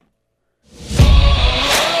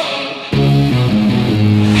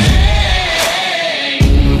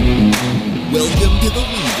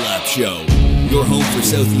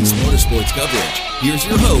Southeast motorsports coverage. Here's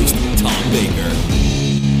your host, Tom Baker.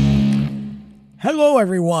 Hello,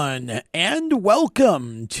 everyone, and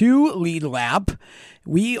welcome to Lead Lap.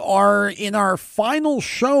 We are in our final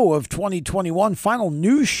show of 2021, final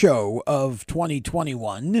news show of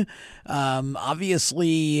 2021.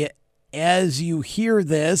 Obviously, as you hear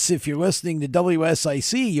this, if you're listening to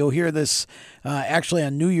WSIC, you'll hear this actually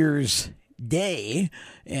on New Year's Day,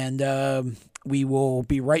 and we will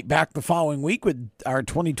be right back the following week with our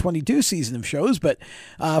 2022 season of shows, but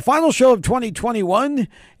final show of 2021,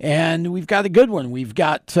 and we've got a good one. We've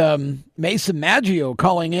got Mason Maggio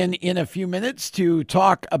calling in a few minutes to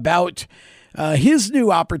talk about his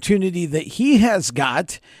new opportunity that he has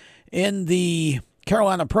got in the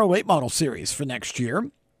Carolina Pro Late Model Series for next year.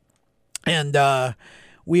 And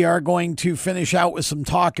we are going to finish out with some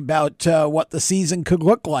talk about what the season could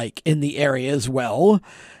look like in the area as well.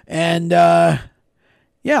 And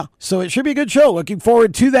yeah, so it should be a good show. Looking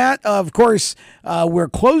forward to that. Of course, we're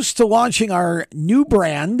close to launching our new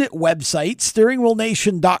brand website,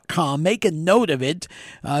 steeringwheelnation.com. Make a note of it.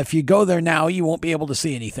 If you go there now, you won't be able to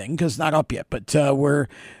see anything because it's not up yet. But we're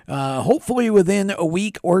hopefully within a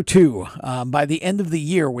week or two. By the end of the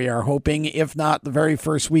year, we are hoping, if not the very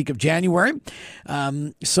first week of January.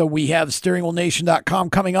 So we have steeringwheelnation.com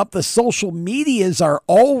coming up. The social medias are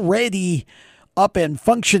already up and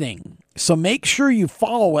functioning. So make sure you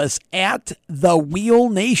follow us at The Wheel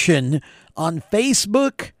Nation on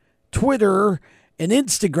Facebook, Twitter, and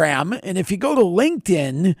Instagram. And if you go to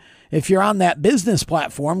LinkedIn, if you're on that business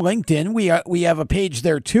platform, LinkedIn, we have a page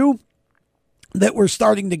there too that we're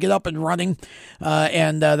starting to get up and running.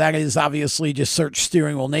 And that is obviously just search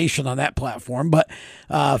Steering Wheel Nation on that platform. But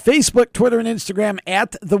Facebook, Twitter, and Instagram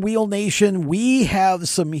at The Wheel Nation. We have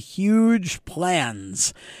some huge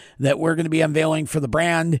plans that we're going to be unveiling for the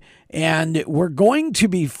brand. And we're going to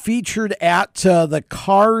be featured at the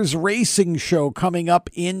Cars Racing Show coming up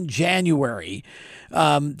in January.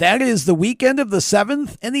 That is the weekend of the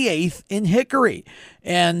 7th and the 8th in Hickory.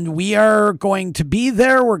 And we are going to be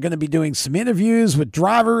there. We're going to be doing some interviews with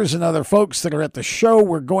drivers and other folks that are at the show.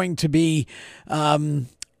 We're going to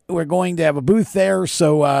have a booth there.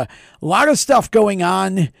 So a lot of stuff going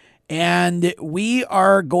on. And we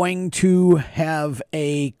are going to have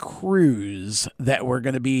a cruise that we're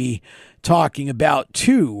going to be talking about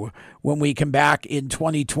too when we come back in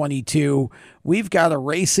 2022. We've got a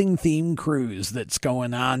racing themed cruise that's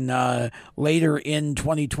going on later in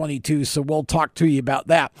 2022. So we'll talk to you about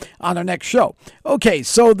that on our next show. Okay,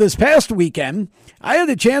 so this past weekend, I had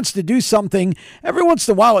a chance to do something. Every once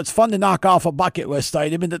in a while, it's fun to knock off a bucket list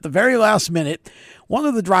item. And at the very last minute, one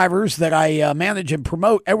of the drivers that I manage and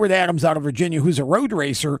promote, Edward Adams out of Virginia, who's a road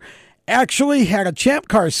racer, actually had a Champ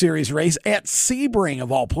Car Series race at Sebring,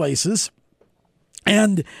 of all places.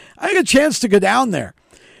 And I had a chance to go down there.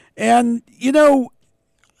 And, you know,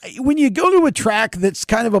 when you go to a track that's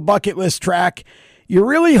kind of a bucket list track, you're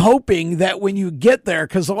really hoping that when you get there,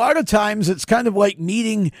 because a lot of times it's kind of like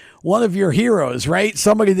meeting one of your heroes, right?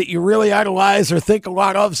 Somebody that you really idolize or think a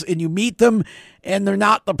lot of, and you meet them and they're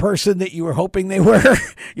not the person that you were hoping they were.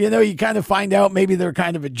 You know, you kind of find out maybe they're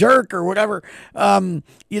kind of a jerk or whatever.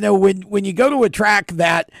 You know, when you go to a track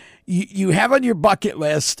that you have on your bucket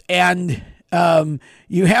list and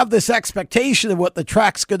you have this expectation of what the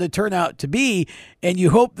track's going to turn out to be, and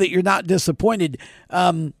you hope that you're not disappointed.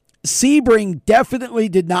 Sebring definitely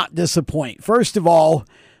did not disappoint. First of all,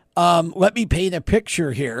 let me paint a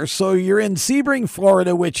picture here. So you're in Sebring,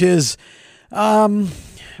 Florida, which is,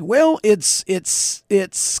 well, it's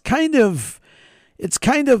kind of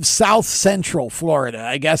south central Florida,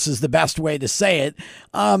 I guess is the best way to say it.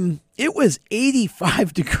 It was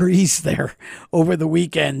 85 degrees there over the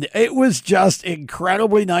weekend. It was just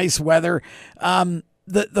incredibly nice weather.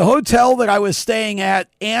 The hotel that I was staying at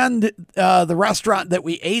and the restaurant that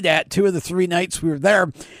we ate at 2 of the 3 nights we were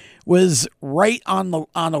there was right on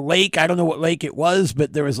a lake. I don't know what lake it was,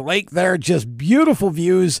 but there was a lake there, just beautiful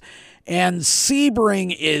views. And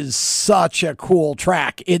Sebring is such a cool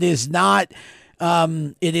track. It is not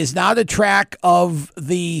a track of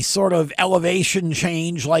the sort of elevation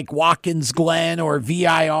change like Watkins Glen or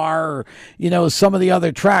VIR or, you know, some of the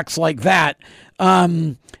other tracks like that.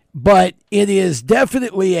 But it is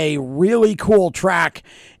definitely a really cool track.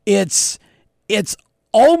 It's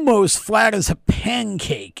almost flat as a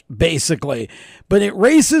pancake, basically, but it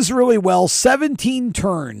races really well. 17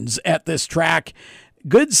 turns at this track.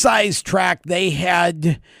 Good sized track. They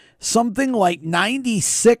had something like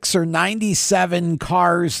 96 or 97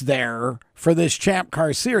 cars there for this Champ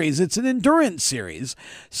Car Series. It's an endurance series.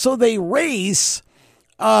 So they race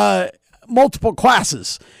multiple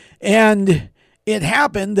classes. And it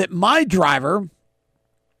happened that my driver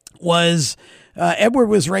was Edward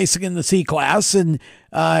was racing in the C class and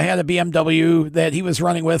had a BMW that he was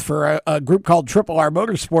running with for a group called Triple R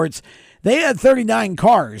Motorsports. They had 39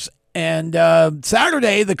 cars. And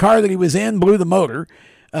Saturday, the car that he was in blew the motor.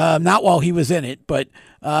 Not while he was in it, but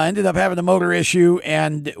ended up having a motor issue.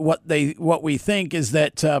 And what we think is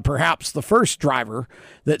that perhaps the first driver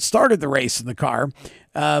that started the race in the car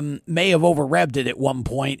may have over-revved it at one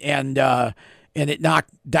point, and it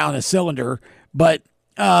knocked down a cylinder. But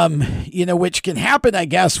which can happen, I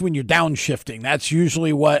guess, when you're downshifting. That's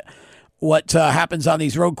usually what happens on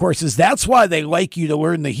these road courses. That's why they like you to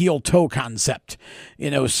learn the heel toe concept,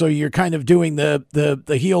 so you're kind of doing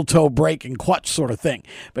the heel toe brake and clutch sort of thing.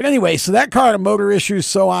 But anyway, so that car had a motor issue.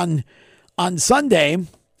 So on Sunday,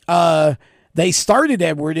 they started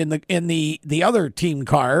Edward in the other team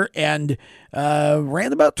car and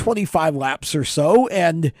ran about 25 laps or so,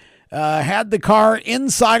 and had the car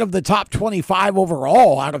inside of the top 25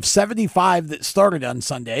 overall out of 75 that started on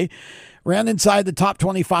Sunday. Ran inside the top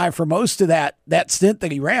 25 for most of that stint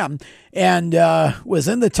that he ran, and was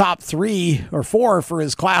in the top 3 or 4 for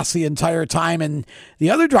his class the entire time. And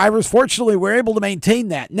the other drivers, fortunately, were able to maintain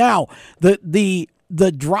that. Now, the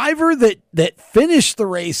driver that finished the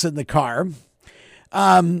race in the car,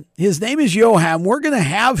 his name is Johan. We're going to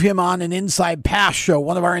have him on an Inside Pass show,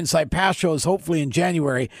 one of our Inside Pass shows, hopefully in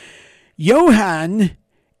January. Johan,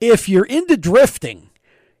 if you're into drifting,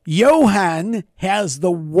 Johan has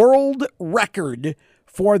the world record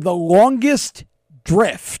for the longest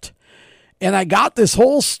drift. And I got this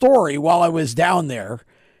whole story while I was down there.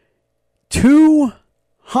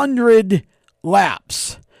 200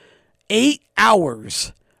 laps, 8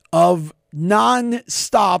 hours of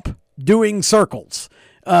non-stop doing circles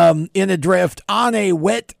in a drift on a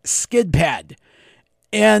wet skid pad.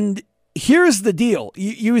 And here's the deal.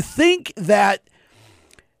 You think that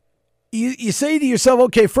you say to yourself,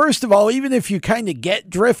 okay, first of all, even if you kind of get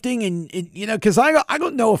drifting and because I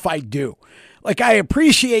don't know if I do. Like, I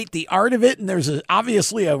appreciate the art of it, and there's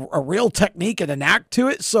obviously a real technique and an act to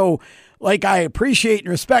it. So, like, I appreciate and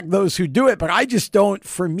respect those who do it, but I just don't.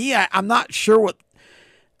 For me, I'm not sure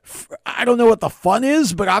I don't know what the fun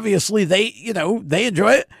is, but obviously they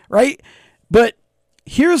enjoy it, right? But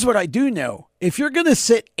here's what I do know. If you're going to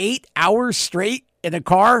sit 8 hours straight in a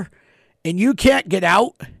car and you can't get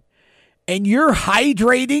out, and you're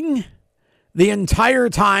hydrating the entire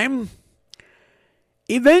time,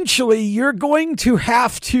 eventually you're going to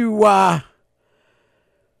have to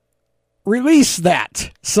release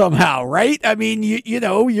that somehow, right? I mean,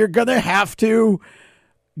 you're going to have to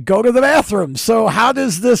go to the bathroom. So how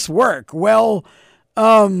does this work? Well,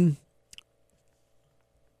 that's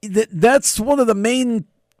one of the main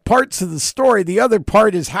parts of the story. The other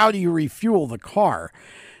part is, how do you refuel the car?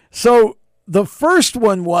 So the first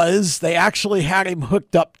one was they actually had him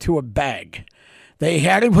hooked up to a bag. They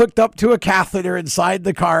had him hooked up to a catheter inside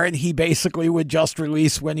the car, and he basically would just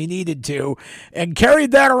release when he needed to, and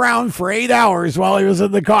carried that around for 8 hours while he was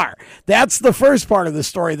in the car. That's the first part of the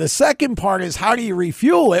story. The second part is, how do you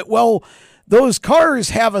refuel it? Well, those cars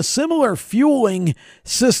have a similar fueling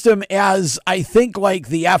system as I think like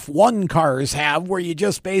the F1 cars have, where you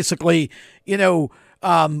just basically,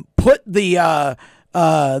 put the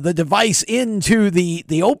device into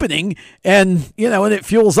the opening and it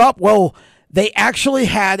fuels up. Well, they actually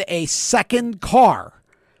had a second car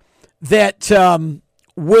that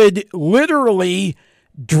would literally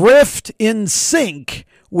drift in sync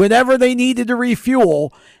whenever they needed to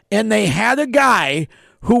refuel. And they had a guy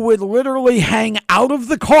who would literally hang out of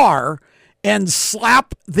the car and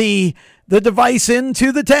slap the device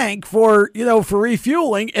into the tank for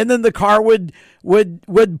refueling. And then the car would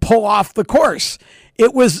pull off the course.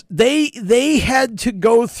 It was, they had to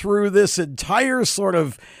go through this entire sort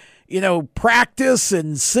of, practice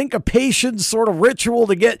and syncopation sort of ritual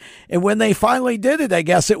to get, and when they finally did it, I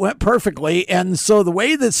guess it went perfectly. And so the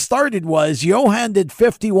way this started was Johan did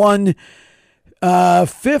 51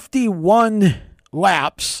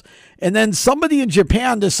 laps, and then somebody in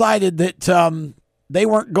Japan decided that they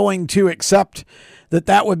weren't going to accept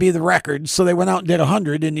that would be the record. So they went out and did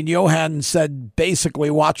 100, and then Johan said, basically,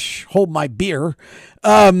 hold my beer.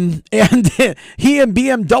 And he and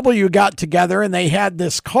BMW got together, and they had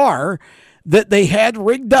this car that they had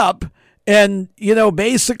rigged up and,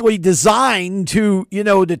 basically designed to,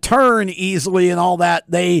 to turn easily and all that.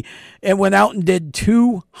 And went out and did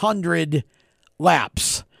 200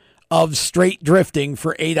 laps of straight drifting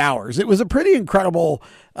for 8 hours. It was a pretty incredible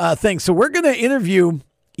thing. So we're going to interview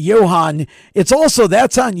Johan. That's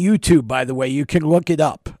on YouTube, by the way. You can look it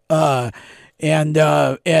up. and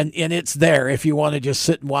it's there if you want to just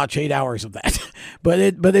sit and watch 8 hours of that. but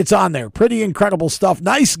it's on there. Pretty incredible stuff.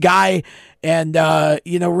 Nice guy, and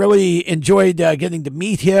really enjoyed getting to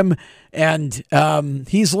meet him. And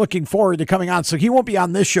he's looking forward to coming on. So he won't be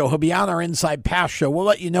on this show. He'll be on our Inside Pass show. We'll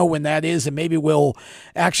let you know when that is, and maybe we'll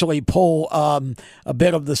actually pull a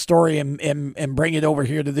bit of the story and bring it over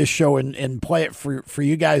here to this show and play it for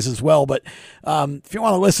you guys as well. But if you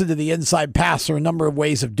want to listen to the Inside Pass, there are a number of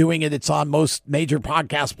ways of doing it. It's on most major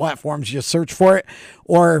podcast platforms. Just search for it.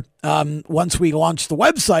 Or once we launch the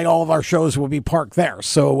website, all of our shows will be parked there.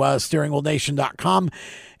 So steeringwheelnation.com.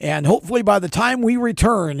 And hopefully by the time we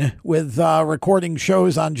return with recording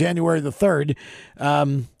shows on January the 3rd,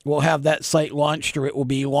 we'll have that site launched, or it will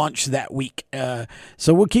be launched that week.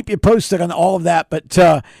 So we'll keep you posted on all of that. But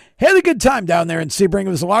had a good time down there in Sebring. It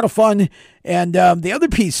was a lot of fun. And the other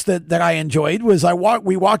piece that I enjoyed was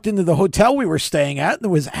we walked into the hotel we were staying at, and there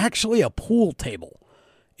was actually a pool table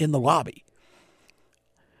in the lobby.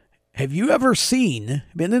 Have you ever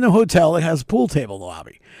been in a hotel that has a pool table in the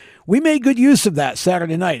lobby? We made good use of that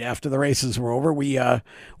Saturday night after the races were over. We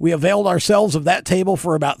availed ourselves of that table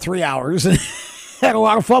for about 3 hours and had a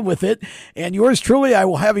lot of fun with it. And yours truly, I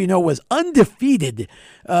will have you know, was undefeated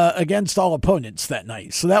against all opponents that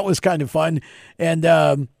night. So that was kind of fun.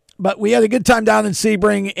 And but we had a good time down in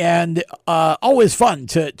Sebring, and always fun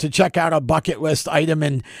to check out a bucket list item.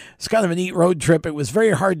 And it's kind of a neat road trip. It was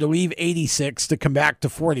very hard to leave 86 to come back to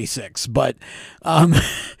 46, but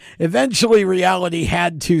eventually reality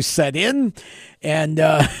had to set in. And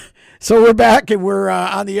so we're back, and we're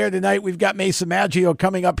on the air tonight. We've got Mason Maggio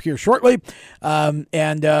coming up here shortly, and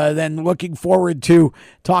then looking forward to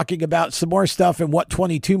talking about some more stuff and what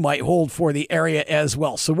 22 might hold for the area as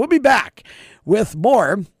well. So we'll be back with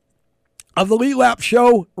more of the Lead Lap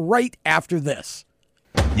Show right after this.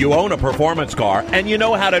 You own a performance car and you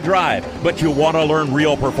know how to drive, but you want to learn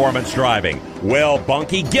real performance driving. Well,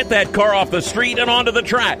 Bunky, get that car off the street and onto the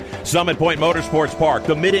track. Summit Point Motorsports Park,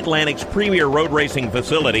 the Mid-Atlantic's premier road racing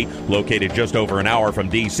facility, located just over an hour from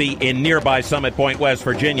D.C. in nearby Summit Point, West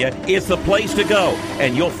Virginia, is the place to go.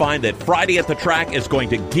 And you'll find that Friday at the Track is going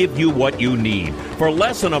to give you what you need. For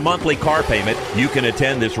less than a monthly car payment, you can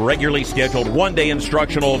attend this regularly scheduled one-day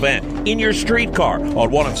instructional event in your street car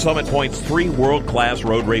on one of Summit Point's 3 world-class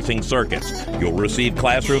road racing circuits. You'll receive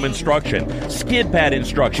classroom instruction, skid pad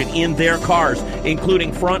instruction in their cars,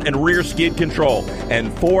 including front and rear skid control,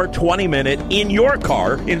 and 4 20-minute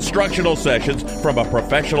in-your-car instructional sessions from a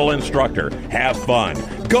professional instructor. Have fun,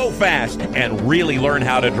 go fast, and really learn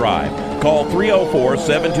how to drive. Call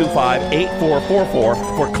 304-725-8444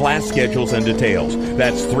 for class schedules and details.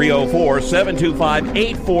 That's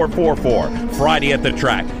 304-725-8444. Friday at the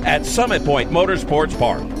Track at Summit Point Motorsports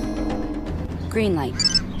Park. Green light.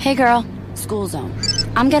 Hey girl, school zone.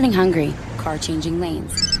 I'm getting hungry. Car changing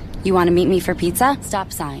lanes. You want to meet me for pizza?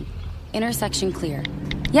 Stop sign. Intersection clear.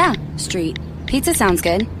 Yeah, street. Pizza sounds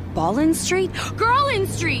good. Ball in street? Girl in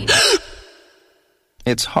street!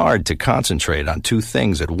 It's hard to concentrate on 2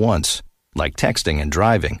 things at once, like texting and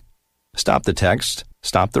driving. Stop the text,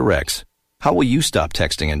 stop the wrecks. How will you stop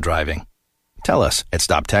texting and driving? Tell us at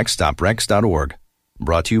stoptextstopwrecks.org.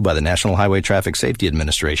 Brought to you by the National Highway Traffic Safety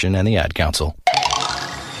Administration and the Ad Council.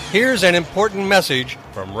 Here's an important message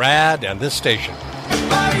from RAD and this station.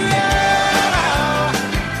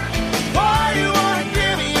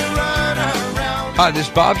 Hi, this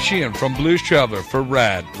is Bob Sheehan from Blues Traveler for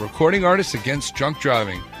RAD, recording artists against drunk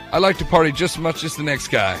driving. I like to party just as much as the next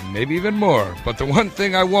guy, maybe even more, but the one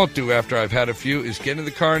thing I won't do after I've had a few is get in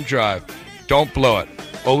the car and drive. Don't blow it.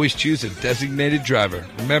 Always choose a designated driver.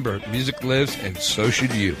 Remember, music lives, and so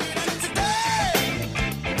should you.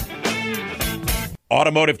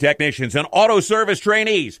 Automotive technicians and auto service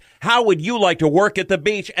trainees, how would you like to work at the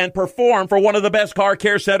beach and perform for one of the best car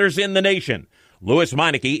care centers in the nation? Louis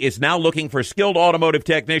Meineke is now looking for skilled automotive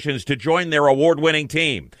technicians to join their award-winning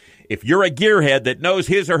team. If you're a gearhead that knows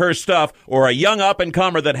his or her stuff, or a young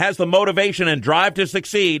up-and-comer that has the motivation and drive to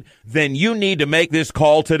succeed, then you need to make this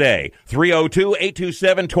call today.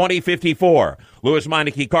 302-827-2054. Louis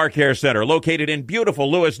Meineke Car Care Center, located in beautiful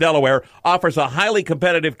Lewis, Delaware, offers a highly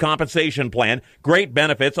competitive compensation plan, great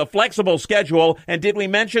benefits, a flexible schedule, and did we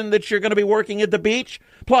mention that you're going to be working at the beach?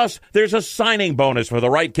 Plus, there's a signing bonus for the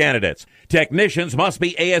right candidates. Technicians must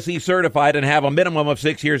be ASE certified and have a minimum of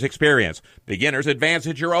 6 years experience. Beginners advance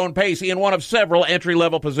at your own pace in one of several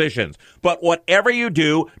entry-level positions. But whatever you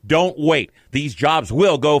do, don't wait. These jobs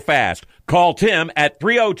will go fast. Call Tim at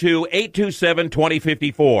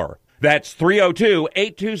 302-827-2054. That's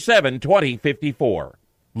 302-827-2054.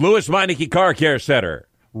 Louis Meineke Car Care Center.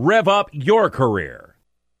 Rev up your career.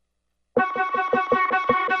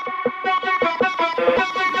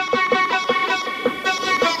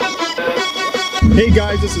 Hey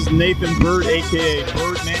guys, this is Nathan Bird, aka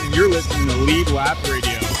Birdman, and you're listening to Lead Lap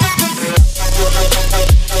Radio.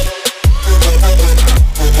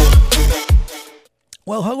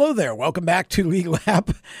 Well, hello there. Welcome back to Lead Lap.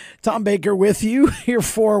 Tom Baker with you here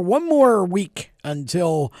for one more week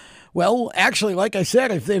until, well, actually, like I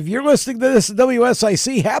said, if you're listening to this at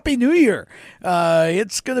WSIC, Happy New Year.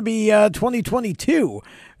 It's going to be 2022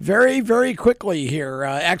 very, very quickly here.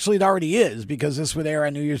 Actually, it already is because this would air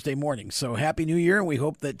on New Year's Day morning. So Happy New Year, and we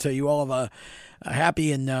hope that you all have a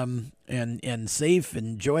happy and safe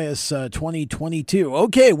and joyous 2022.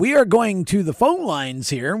 Okay, we are going to the phone lines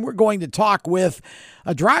here, and we're going to talk with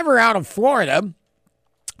a driver out of Florida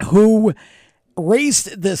who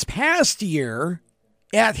raced this past year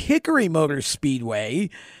at Hickory Motor Speedway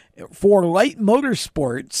for Light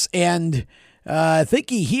Motorsports, and I think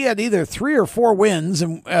he had either 3 or 4 wins,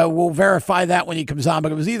 and we'll verify that when he comes on,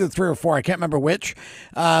 but it was either 3 or 4. I can't remember which.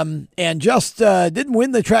 And just didn't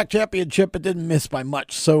win the track championship, but didn't miss by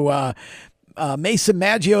much. So Mason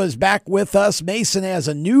Maggio is back with us. Mason has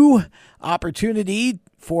a new opportunity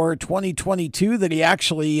for 2022 that he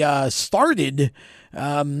actually started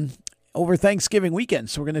over Thanksgiving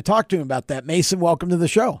weekend. So we're going to talk to him about that. Mason, welcome to the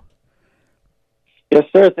show. Yes,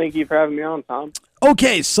 sir. Thank you for having me on, Tom.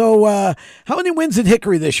 Okay, so how many wins at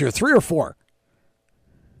Hickory this year? 3 or 4?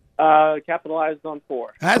 Capitalized on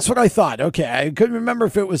 4. That's what I thought. Okay, I couldn't remember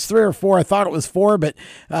if it was 3 or 4. I thought it was 4, but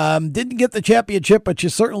didn't get the championship, but you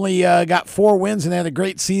certainly got 4 wins and had a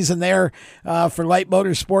great season there for Light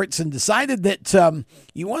Motorsports, and decided that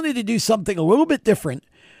you wanted to do something a little bit different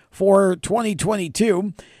for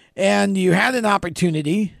 2022, and you had an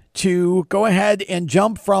opportunity to go ahead and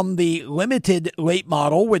jump from the limited late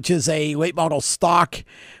model, which is a late model stock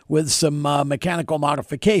with some mechanical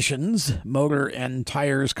modifications, motor and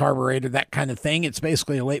tires, carburetor, that kind of thing. It's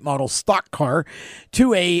basically a late model stock car,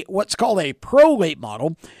 to a what's called a pro late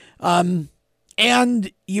model.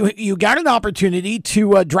 And you got an opportunity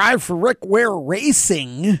to drive for Rick Ware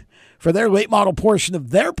Racing for their late model portion of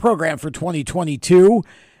their program for 2022.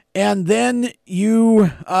 And then you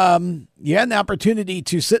had an opportunity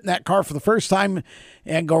to sit in that car for the first time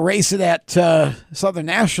and go race it at Southern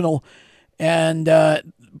National, and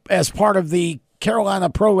as part of the Carolina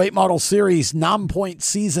Pro Late Model Series non-point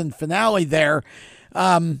season finale there.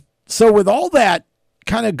 So with all that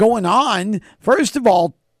kind of going on, first of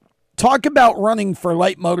all, talk about running for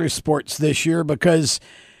Light Motorsports this year, because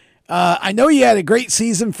I know you had a great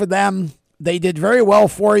season for them. They did very well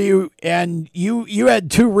for you, and you had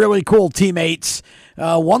 2 really cool teammates,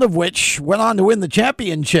 one of which went on to win the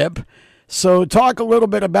championship. So talk a little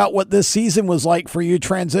bit about what this season was like for you,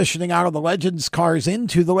 transitioning out of the Legends cars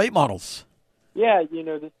into the late models. Yeah,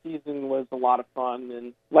 this season was a lot of fun,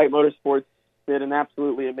 and Light Motorsports did an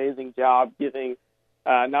absolutely amazing job giving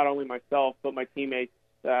not only myself but my teammates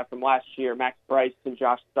from last year, Max Bryce and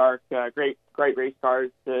Josh Stark, great race cars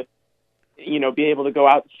to be able to go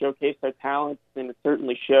out and showcase their talents, and it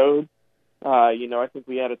certainly showed. I think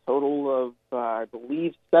we had a total of, I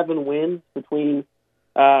believe, 7 wins between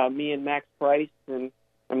me and Max Price. And,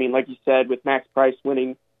 like you said, with Max Price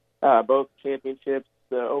winning both championships,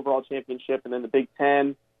 the overall championship and then the Big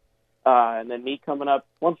Ten, and then me coming up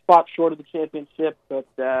 1 spot short of the championship, but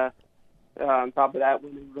on top of that,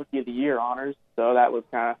 winning Rookie of the Year honors. So that was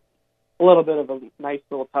kind of a little bit of a nice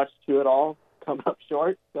little touch to it all, coming up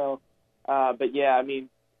short. So, but yeah,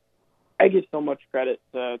 I give so much credit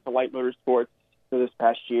to Light Motorsports for this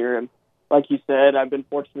past year. And like you said, I've been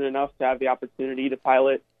fortunate enough to have the opportunity to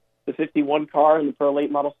pilot the 51 car in the Pro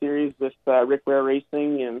Late Model Series with Rick Ware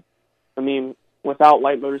Racing. And without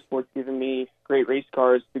Light Motorsports giving me great race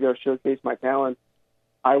cars to go showcase my talents,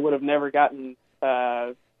 I would have never gotten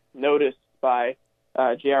noticed by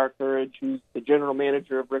J.R. Courage, who's the general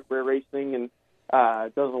manager of Rick Ware Racing and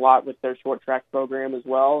does a lot with their short track program as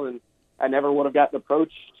well. And I never would have gotten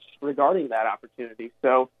approached regarding that opportunity.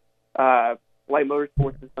 So Light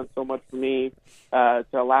Motorsports has done so much for me to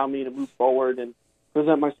allow me to move forward and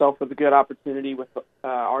present myself with a good opportunity with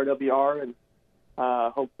RWR. And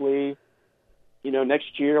hopefully,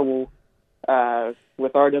 next year we'll,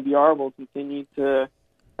 with RWR, we'll continue to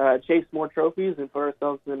chase more trophies and put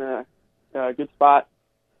ourselves in a good spot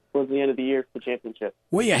towards the end of the year for the championship.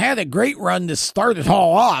 Well, you had a great run to start it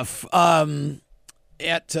all off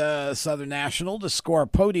at Southern National to score a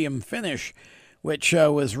podium finish, which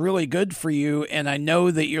was really good for you. And I know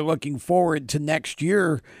that you're looking forward to next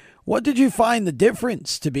year. What did you find the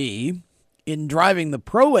difference to be in driving the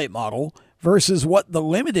Pro Late Model versus what the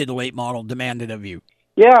Limited Late Model demanded of you?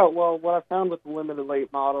 Yeah, well, what I found with the Limited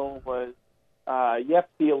Late Model was you have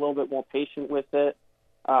to be a little bit more patient with it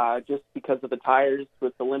just because of the tires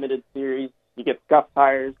with the Limited Series. You get scuff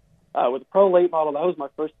tires. With the Pro late model, that was my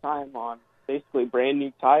first time on basically brand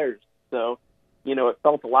new tires. So, it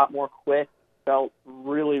felt a lot more quick, felt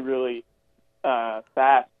really, really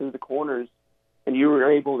fast through the corners, and you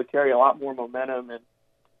were able to carry a lot more momentum, and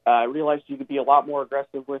I realized you could be a lot more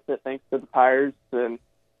aggressive with it thanks to the tires, and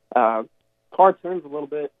car turns a little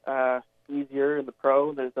bit easier in the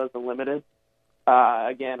Pro than it does the Limited.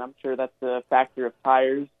 Again, I'm sure that's a factor of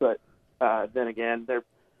tires, but then again,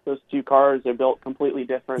 those two cars are built completely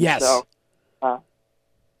different. Yes. So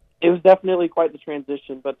it was definitely quite the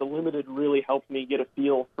transition, but the Limited really helped me get a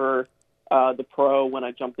feel for the Pro when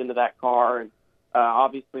I jumped into that car. And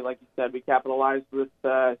obviously, like you said, we capitalized with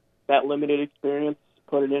that Limited experience,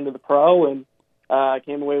 put it into the Pro, and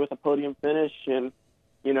came away with a podium finish and,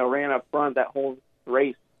 ran up front that whole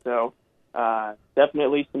race. So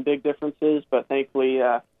definitely some big differences, but thankfully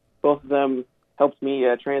both of them helped me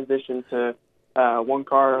transition to one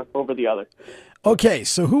car over the other. Okay,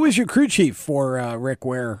 so who was your crew chief for Rick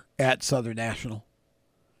Ware at Southern National?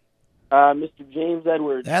 Mr. James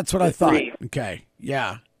Edwards. That's what I thought. Okay,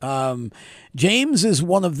 yeah. James is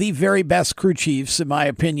one of the very best crew chiefs, in my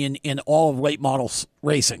opinion, in all of late model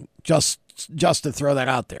racing. Just to throw that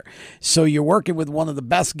out there. So you're working with one of the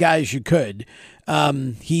best guys you could.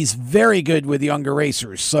 He's very good with younger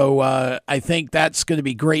racers. So I think that's going to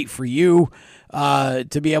be great for you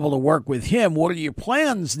to be able to work with him. What are your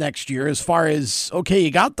plans next year as far as, okay,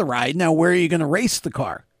 you got the ride. Now, where are you going to race the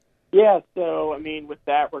car? Yeah, so, with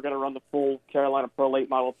that, we're going to run the full Carolina Pro Late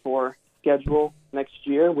Model Tour schedule next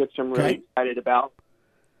year, which I'm really excited about.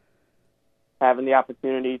 Having the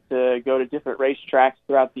opportunity to go to different racetracks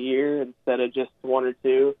throughout the year instead of just one or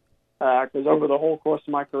two. Because over the whole course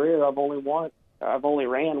of my career, I've only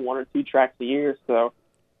ran one or two tracks a year. So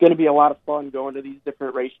it's going to be a lot of fun going to these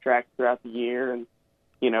different racetracks throughout the year. And,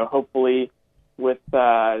 hopefully with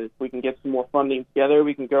if we can get some more funding together,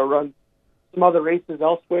 we can go run some other races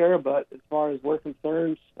elsewhere. But as far as we're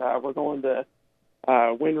concerned, we're going to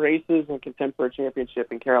win races and contend for a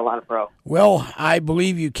championship in Carolina Pro. Well, I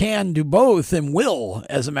believe you can do both and will,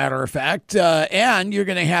 as a matter of fact. And you're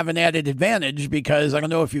going to have an added advantage because I don't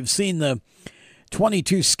know if you've seen the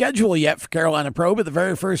 22 schedule yet for Carolina Pro, but the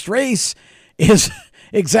very first race is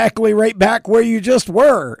exactly right back where you just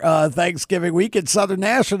were Thanksgiving week at Southern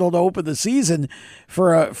National to open the season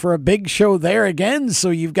for a big show there again.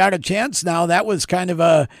 So you've got a chance now. That was kind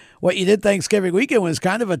of what you did Thanksgiving weekend was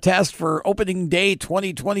kind of a test for opening day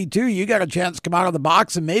 2022. You got a chance to come out of the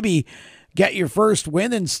box and maybe get your first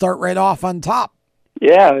win and start right off on top.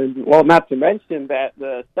 Yeah, well, not to mention that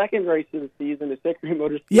the second race of the season is Hickory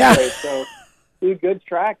Motor Speedway. Yeah. So two good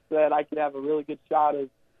tracks that I could have a really good shot of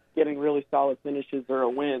getting really solid finishes or a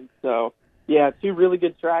win. So, yeah, two really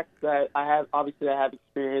good tracks that I have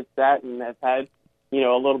experienced at and have had, a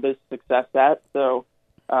little bit of success at. So,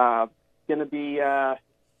 going to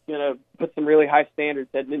put some really high standards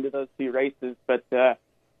heading into those two races. But,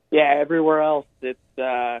 everywhere else, it's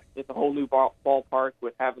a whole new ballpark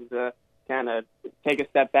with having to kind of take a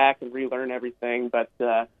step back and relearn everything. But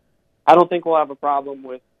I don't think we'll have a problem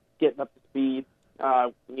with getting up to speed,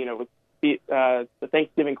 with the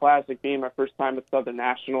Thanksgiving Classic being my first time at Southern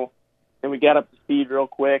National, and we got up to speed real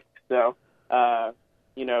quick. So,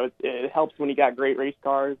 it helps when you got great race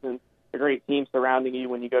cars and a great team surrounding you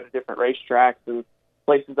when you go to different racetracks and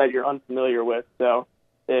places that you're unfamiliar with. So,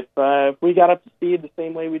 if we got up to speed the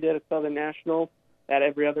same way we did at Southern National at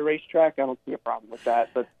every other racetrack, I don't see a problem with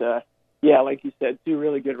that. But, like you said, two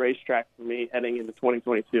really good racetracks for me heading into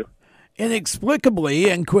 2022. Inexplicably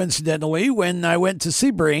and coincidentally, when I went to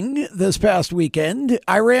Sebring this past weekend,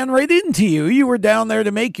 I ran right into you. You were down there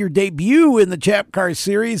to make your debut in the Champ Car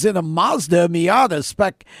Series in a Mazda Miata,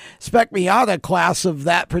 spec Miata class of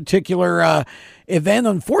that particular event.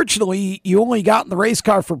 Unfortunately, you only got in the race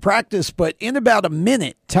car for practice, but in about a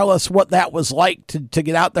minute, tell us what that was like to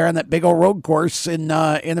get out there on that big old road course in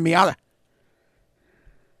a Miata.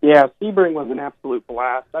 Yeah, Sebring was an absolute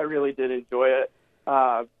blast. I really did enjoy it.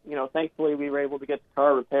 Thankfully we were able to get the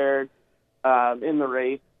car repaired in the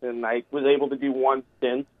race, and I was able to do one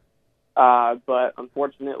stint. But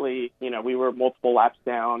unfortunately, we were multiple laps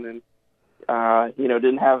down and,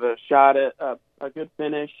 didn't have a shot at a good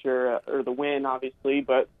finish or the win, obviously.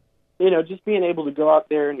 But, just being able to go out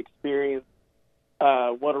there and experience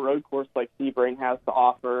what a road course like Sebring has to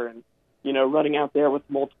offer and, running out there with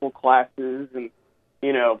multiple classes and,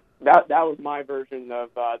 that was my version of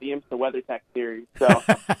the IMSA WeatherTech series. So,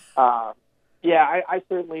 I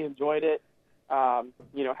certainly enjoyed it.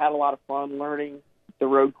 Had a lot of fun learning the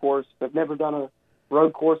road course. I've never done a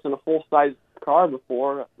road course in a full-size car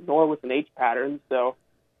before, nor with an H pattern. So,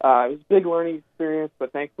 it was a big learning experience,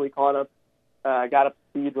 but thankfully caught up got up to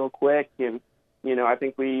speed real quick, and I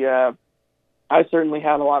think I certainly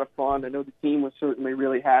had a lot of fun. I know the team was certainly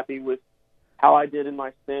really happy with how I did in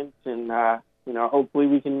my stint, and hopefully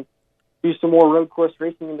we can do some more road course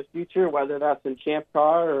racing in the future, whether that's in Champ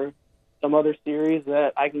Car or some other series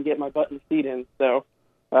that I can get my butt in the seat in. So,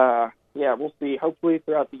 we'll see. Hopefully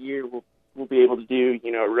throughout the year we'll be able to do,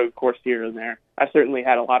 a road course here and there. I certainly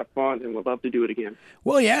had a lot of fun and would love to do it again.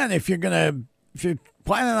 Well, yeah, and if you're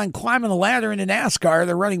planning on climbing the ladder into NASCAR,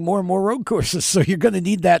 they're running more and more road courses, so you're going to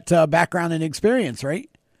need that background and experience, right?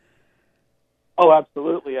 Oh,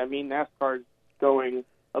 absolutely. I mean, NASCAR's going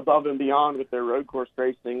above and beyond with their road course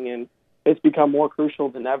racing, and it's become more crucial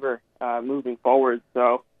than ever moving forward.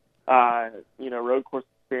 So, road course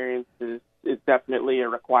experience is definitely a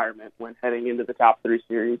requirement when heading into the top 3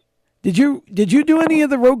 series. Did you do any of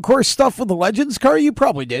the road course stuff with the Legends car? You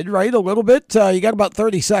probably did, right? A little bit. You got about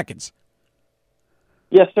 30 seconds.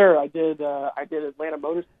 Yes, sir. I did Atlanta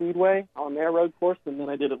Motor Speedway on their road course, and then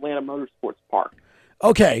I did Atlanta Motorsports Park.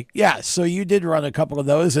 Okay, yeah, so you did run a couple of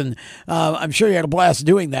those, and I'm sure you had a blast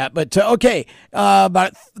doing that. But,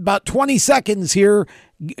 about 20 seconds here.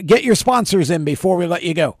 Get your sponsors in before we let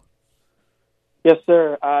you go. Yes,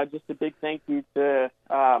 sir. Just a big thank you to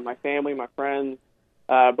my family, my friends,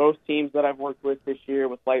 both teams that I've worked with this year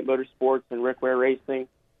with Light Motorsports and Rick Ware Racing.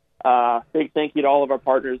 Big thank you to all of our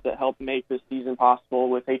partners that helped make this season possible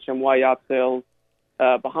with HMY Yacht Sales,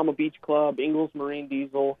 Bahama Beach Club, Ingalls Marine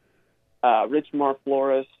Diesel, Richmar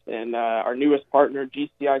Flores, and our newest partner,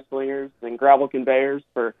 GCI Slingers and Gravel Conveyors,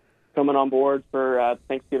 for coming on board for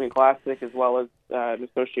Thanksgiving Classic, as well as an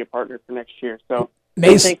associate partner for next year. So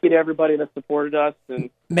thank you to everybody that supported us.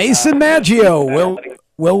 And Mason Maggio.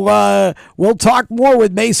 We'll talk more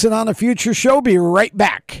with Mason on a future show. Be right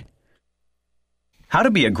back. How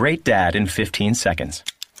to be a great dad in 15 seconds.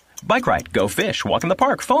 Bike ride, go fish, walk in the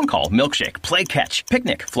park, phone call, milkshake, play catch,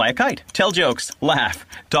 picnic, fly a kite, tell jokes, laugh,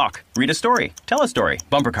 talk, read a story, tell a story,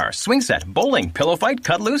 bumper cars, swing set, bowling, pillow fight,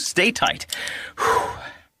 cut loose, stay tight. Whew.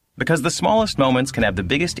 Because the smallest moments can have the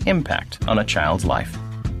biggest impact on a child's life.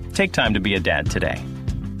 Take time to be a dad today.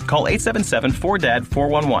 Call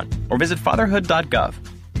 877-4DAD-411 or visit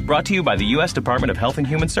fatherhood.gov. Brought to you by the U.S. Department of Health and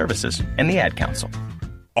Human Services and the Ad Council.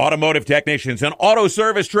 Automotive technicians and auto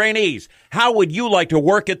service trainees, how would you like to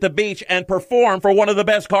work at the beach and perform for one of the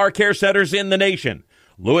best car care centers in the nation?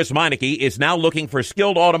 Louis Meineke is now looking for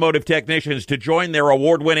skilled automotive technicians to join their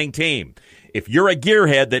award-winning team. If you're a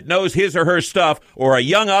gearhead that knows his or her stuff, or a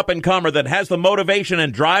young up-and-comer that has the motivation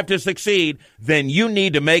and drive to succeed, then you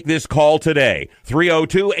need to make this call today.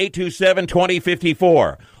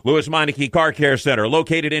 302-827-2054. Louis Meineke Car Care Center,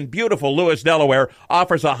 located in beautiful Lewis, Delaware,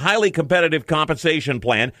 offers a highly competitive compensation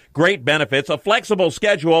plan, great benefits, a flexible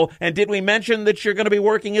schedule, and did we mention that you're going to be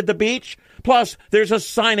working at the beach? Plus, there's a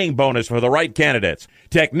signing bonus for the right candidates.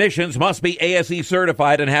 Technicians must be ASE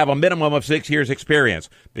certified and have a minimum of 6 years experience.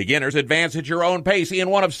 Beginners advance at your own pace in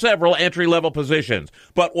one of several entry-level positions.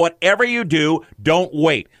 But whatever you do, don't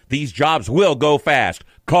wait. These jobs will go fast.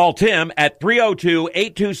 Call Tim at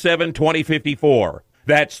 302-827-2054.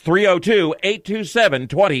 That's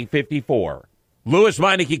 302-827-2054. Louis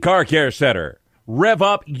Meineke Car Care Center. Rev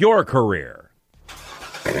up your career.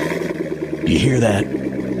 You hear that?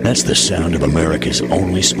 That's the sound of America's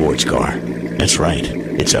only sports car. That's right.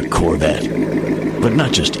 It's a Corvette. But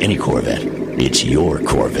not just any Corvette. It's your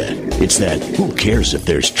Corvette. It's that who cares if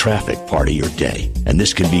there's traffic part of your day. And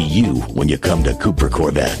this can be you when you come to Cooper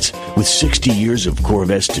Corvettes. With 60 years of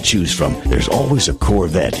Corvettes to choose from, there's always a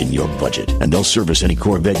Corvette in your budget. And they'll service any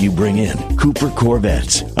Corvette you bring in. Cooper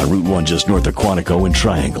Corvettes on Route 1 just north of Quantico and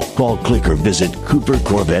Triangle. Call, click, or visit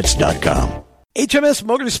CooperCorvettes.com. HMS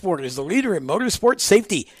Motorsport is the leader in motorsport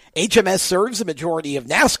safety. HMS serves a majority of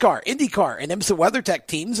NASCAR, IndyCar, and IMSA WeatherTech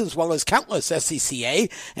teams, as well as countless SCCA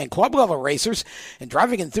and club-level racers and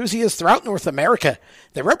driving enthusiasts throughout North America.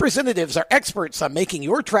 The representatives are experts on making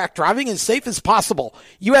your track driving as safe as possible.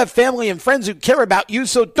 You have family and friends who care about you,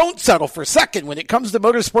 so don't settle for second when it comes to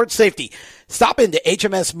motorsport safety. Stop into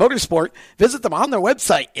HMS Motorsport, visit them on their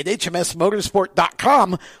website at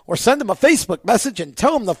hmsmotorsport.com, or send them a Facebook message and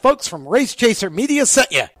tell them the folks from Race Chaser Media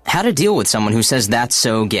sent you. How to deal with someone who says that's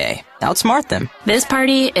so gay. Outsmart them. This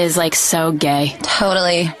party is like so gay.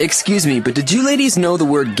 Totally. Excuse me, but did you ladies know the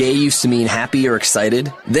word gay used to mean happy or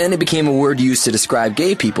excited? Then it became a word used to describe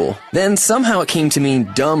gay people. Then somehow it came to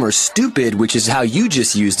mean dumb or stupid, which is how you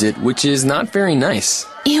just used it, which is not very nice.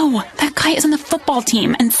 Ew, that guy is on the football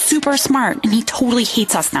team and super smart, and he totally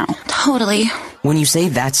hates us now. Totally. When you say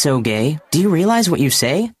that's so gay, do you realize what you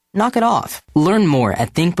say? Knock it off. Learn more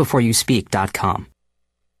at thinkbeforeyouspeak.com.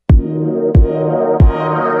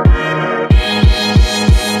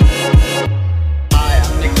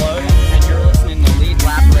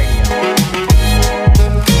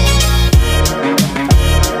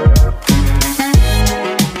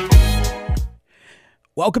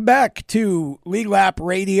 Welcome back to Lead Lap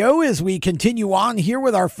Radio as we continue on here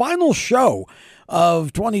with our final show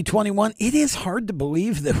of 2021. It is hard to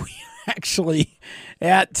believe that we actually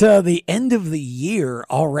at the end of the year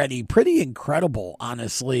already. Pretty incredible,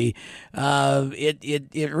 honestly.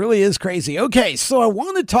 It really is crazy. Okay, so I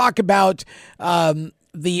want to talk about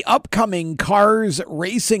the upcoming Cars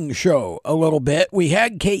Racing Show a little bit. We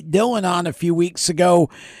had Kate Dillon on a few weeks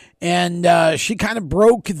ago, and she kind of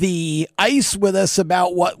broke the ice with us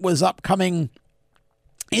about what was upcoming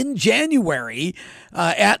in January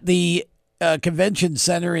at the Convention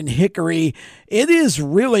Center in Hickory. It is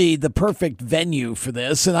really the perfect venue for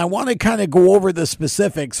this, and I want to kind of go over the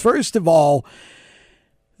specifics. First of all,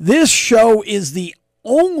 this show is the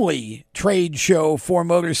only trade show for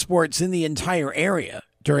motorsports in the entire area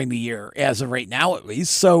during the year, as of right now at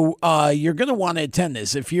least. So you're going to want to attend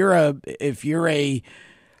this. If you're a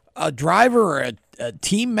driver or a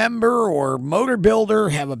team member or motor builder,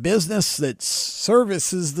 have a business that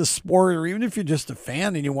services the sport, or even if you're just a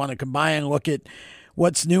fan and you want to come by and look at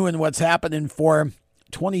what's new and what's happening for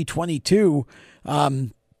 2022,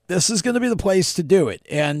 this is going to be the place to do it.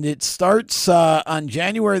 And it starts on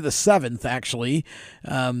January the 7th, actually.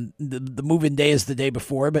 The move-in day is the day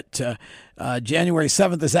before, but January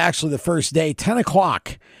 7th is actually the first day, 10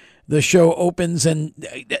 o'clock. The show opens, and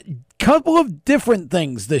a couple of different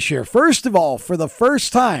things this year. First of all, for the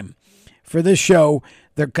first time for this show,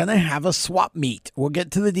 they're going to have a swap meet. We'll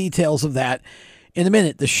get to the details of that in a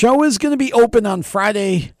minute. The show is going to be open on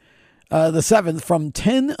Friday the 7th from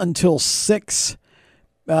 10 until 7,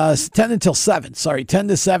 10 to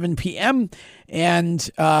 7 p.m. And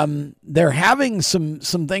they're having some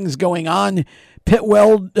things going on.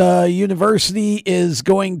 Pitweld University is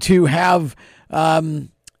going to have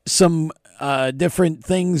some different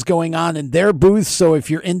things going on in their booth. So if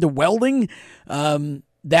you're into welding,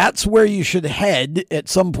 that's where you should head at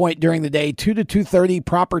some point during the day, 2 to 2:30,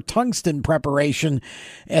 proper tungsten preparation.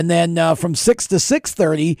 And then from 6 to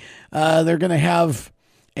 6:30, they're going to have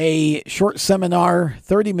a short seminar,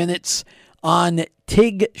 30 minutes on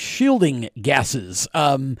TIG shielding gases.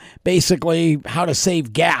 Basically how to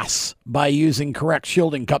save gas by using correct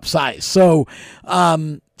shielding cup size. So,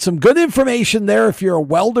 some good information there. If you're a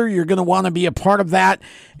welder, you're going to want to be a part of that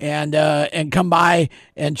and come by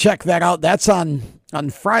and check that out. That's on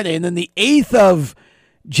Friday. And then the 8th of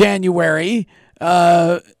January,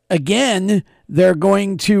 again, they're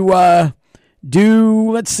going to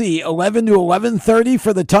do, 11 to 11:30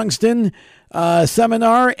 for the tungsten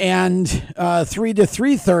seminar, and 3 to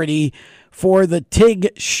 3:30 for the TIG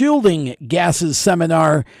shielding gases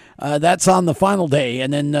seminar. That's on the final day.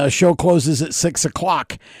 And then show closes at 6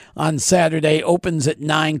 o'clock on Saturday, opens at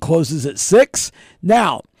 9, closes at 6.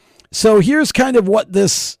 Now, so here's kind of what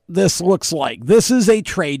this looks like. This is a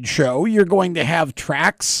trade show. You're going to have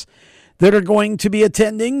tracks that are going to be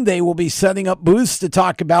attending. They will be setting up booths to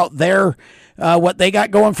talk about their what they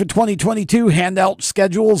got going for 2022, hand out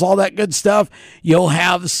schedules, all that good stuff. You'll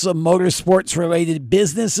have some motorsports related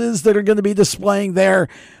businesses that are going to be displaying there.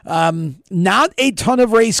 Not a ton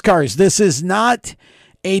of race cars. This is not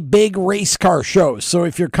a big race car show. So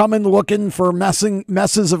if you're coming looking for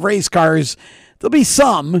messes of race cars, there'll be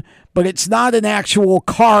some, but it's not an actual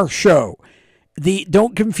car show.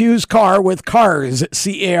 Don't confuse car with cars,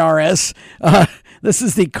 C-A-R-S. This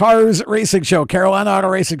is the Cars Racing Show, Carolina Auto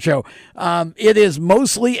Racing Show. It is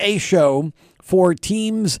mostly a show for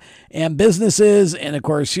teams and businesses and, of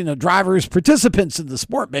course, drivers, participants in the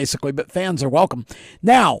sport, basically, but fans are welcome.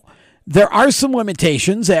 Now, there are some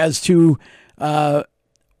limitations as to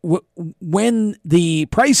when the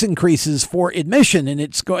price increases for admission, and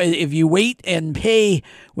if you wait and pay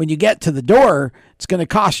when you get to the door, it's going to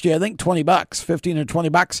cost you, I think, $20, $15 or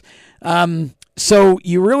 $20. So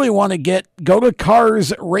you really want to go to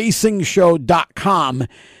carsracingshow.com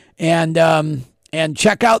and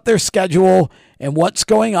check out their schedule and what's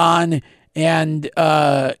going on. And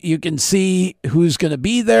you can see who's going to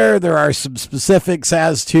be there. There are some specifics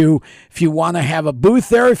as to if you want to have a booth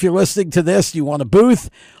there. If you're listening to this, you want a booth.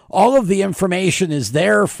 All of the information is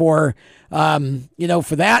there for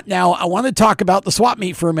that. Now, I want to talk about the swap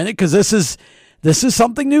meet for a minute because this is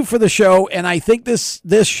something new for the show, and I think this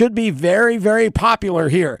should be very, very popular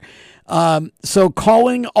here. So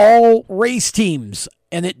calling all race teams,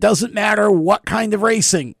 and it doesn't matter what kind of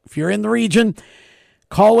racing. If you're in the region,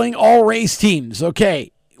 calling all race teams.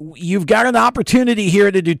 Okay, you've got an opportunity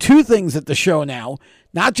here to do two things at the show now,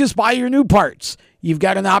 not just buy your new parts. You've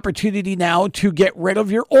got an opportunity now to get rid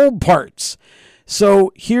of your old parts.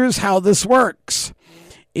 So here's how this works.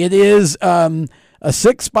 It is a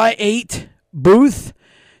 6x8 booth.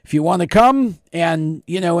 if you want to come and,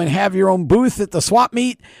 and have your own booth at the swap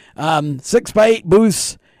meet, 6x8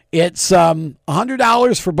 booths, it's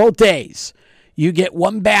 $100 for both days. You get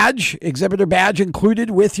one badge, exhibitor badge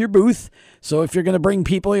included with your booth. So if you're going to bring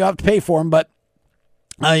people, you have to pay for them, but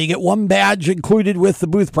you get one badge included with the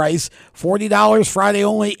booth price, $40 Friday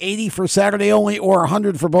only, $80 for Saturday only, or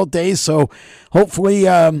 $100 for both days. So hopefully,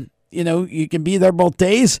 you can be there both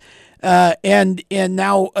days. And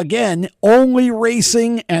now, again, only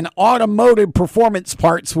racing and automotive performance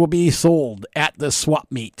parts will be sold at the swap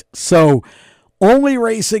meet. So only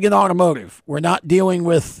racing and automotive. We're not dealing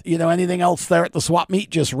with, anything else there at the swap meet.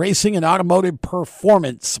 Just racing and automotive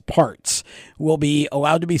performance parts will be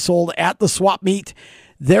allowed to be sold at the swap meet.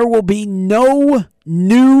 There will be no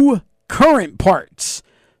new current parts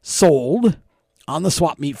sold on the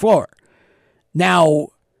swap meet floor. Now,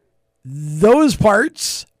 those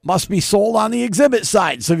parts must be sold on the exhibit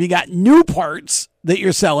side. So if you got new parts that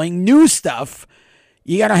you're selling, new stuff,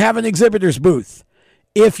 you got to have an exhibitor's booth.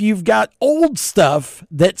 If you've got old stuff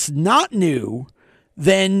that's not new,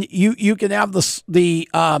 then you can have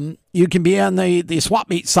you can be on the swap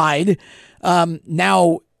meet side.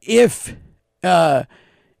 Now, if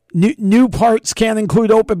new parts can include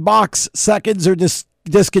open box, seconds, or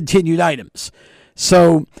discontinued items.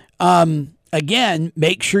 So, again,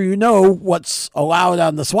 make sure you know what's allowed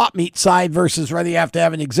on the swap meet side versus whether you have to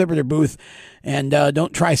have an exhibitor booth. And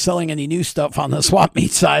don't try selling any new stuff on the swap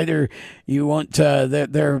meet side, or you won't.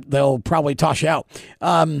 They'll probably toss you out.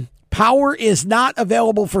 Power is not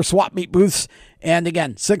available for swap meet booths. And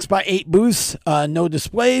again, 6x8 booths, no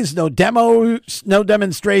displays, no demos, no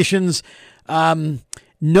demonstrations. No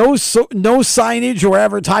signage or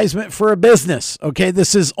advertisement for a business. Okay,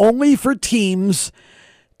 this is only for teams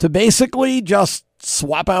to basically just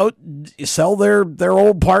swap out, sell their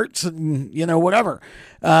old parts, and whatever.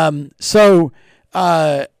 So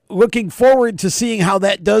looking forward to seeing how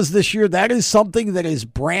that does this year. That is something that is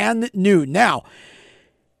brand new. Now,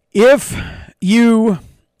 if you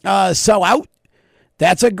sell out,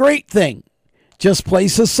 that's a great thing. Just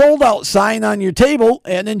place a sold out sign on your table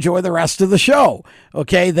and enjoy the rest of the show.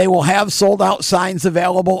 Okay, they will have sold out signs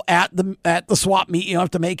available at the swap meet. You don't have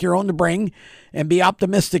to make your own to bring and be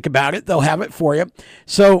optimistic about it. They'll have it for you.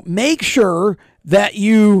 So make sure that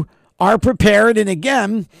you are prepared. And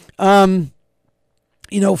again, $40,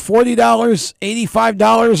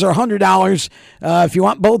 $85, or $100. If you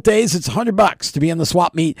want both days, it's $100 to be in the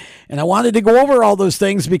swap meet. And I wanted to go over all those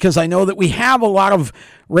things because I know that we have a lot of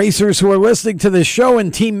racers who are listening to this show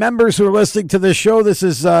and team members who are listening to this show. This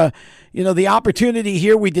is, the opportunity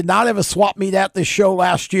here. We did not have a swap meet at this show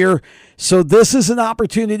last year. So this is an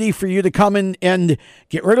opportunity for you to come in and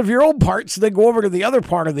get rid of your old parts, then go over to the other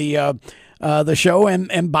part of the show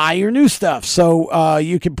and buy your new stuff. So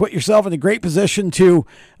you can put yourself in a great position to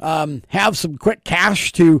have some quick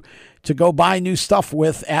cash to go buy new stuff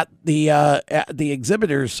with at the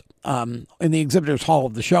exhibitors in the exhibitors hall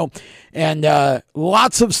of the show, and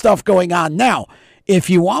lots of stuff going on. Now, if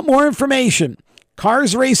you want more information,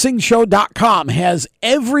 carsracingshow.com has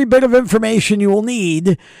every bit of information you will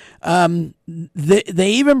need.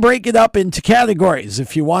 They even break it up into categories.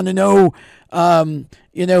 If you want to know,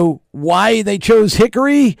 why they chose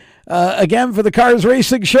Hickory, again, for the Cars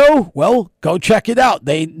Racing Show, well, go check it out.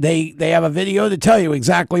 They have a video to tell you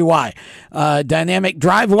exactly why. Dynamic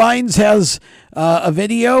Drivelines has a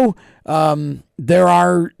video. There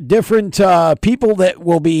are different people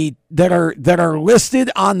that are listed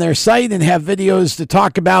on their site and have videos to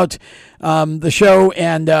talk about the show.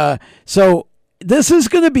 And so this is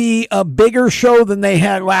going to be a bigger show than they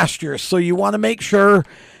had last year. So you want to make sure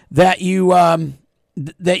that you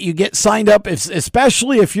get signed up,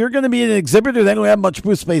 especially if you're going to be an exhibitor. They don't have much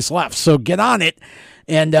booth space left. So get on it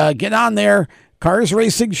and get on there,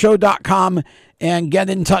 carsracingshow.com, and get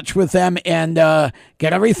in touch with them and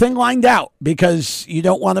get everything lined out because you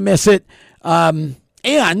don't want to miss it.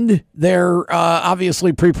 And they're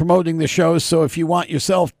obviously pre-promoting the show. So if you want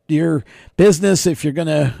your business, if you're going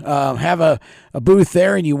to have a booth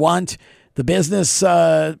there and you want the business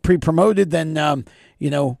pre-promoted, then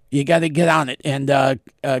you got to get on it. And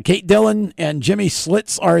Kate Dillon and Jimmy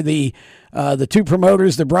Slitz are the two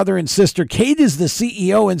promoters, the brother and sister. Kate is the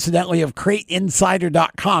CEO, incidentally, of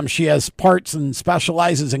CrateInsider.com. She has parts and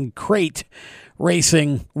specializes in crate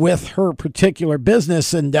racing with her particular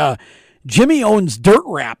business. And Jimmy owns Dirt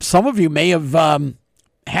Wrap. Some of you may have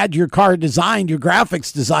had your car designed, your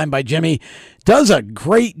graphics designed by Jimmy. Does a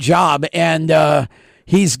great job. And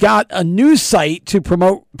he's got a new site to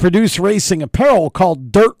produce racing apparel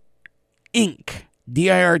called Dirt Inc.,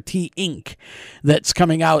 DIRT Inc., that's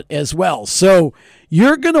coming out as well. So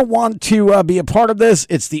You're going to want to be a part of this.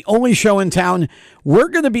 It's the only show in town. We're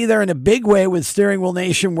going to be there in a big way with Steering Wheel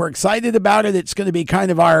Nation. We're excited about it. It's going to be kind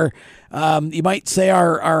of our, you might say,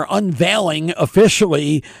 our unveiling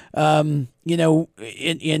officially, in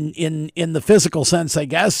the physical sense, I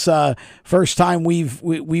guess. First time we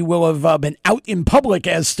will have been out in public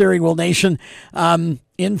as Steering Wheel Nation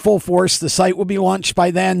in full force. The site will be launched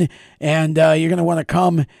by then, and you're going to want to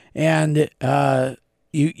come, and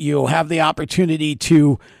you'll have the opportunity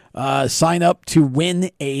to sign up to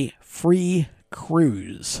win a free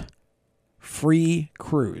cruise. Free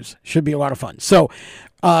cruise. Should be a lot of fun. So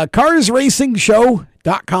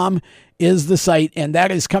carsracingshow.com is the site, and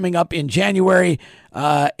that is coming up in January,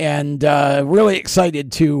 and really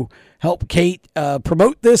excited to help Kate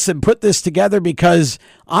promote this and put this together, because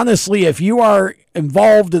honestly, if you are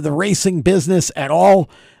involved in the racing business at all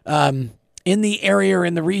in the area or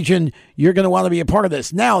in the region, you're going to want to be a part of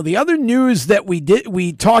this. Now, the other news that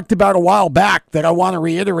we talked about a while back that I want to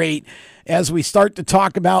reiterate as we start to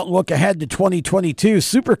talk about and look ahead to 2022,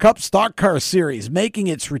 Super Cup Stock Car Series making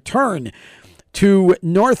its return to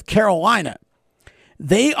North Carolina.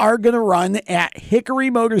 They are going to run at Hickory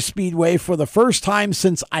Motor Speedway for the first time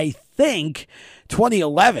since, I think,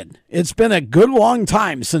 2011. It's been a good long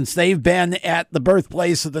time since they've been at the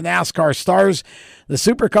birthplace of the NASCAR stars. The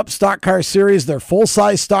Super Cup Stock Car Series, they're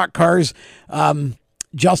full-size stock cars,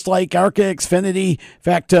 just like ARCA Xfinity. In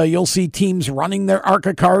fact, you'll see teams running their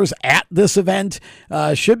ARCA cars at this event.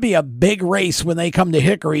 Should be a big race when they come to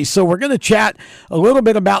Hickory. So we're going to chat a little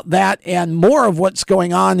bit about that and more of what's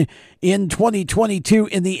going on in 2022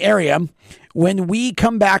 in the area. When we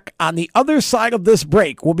come back on the other side of this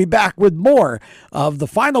break, we'll be back with more of the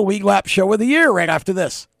final Lead Lap show of the year right after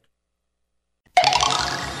this.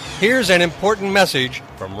 Here's an important message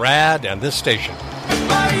from RAD and this station.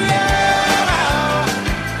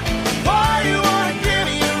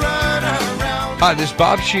 Hi, this is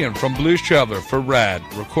Bob Sheehan from Blues Traveler for RAD,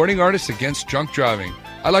 recording artists against drunk driving.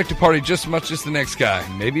 I like to party just as much as the next guy,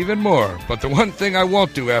 maybe even more, but the one thing I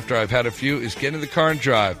won't do after I've had a few is get in the car and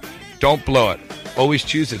drive. Don't blow it. Always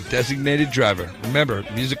choose a designated driver. Remember,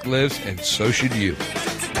 music lives, and so should you.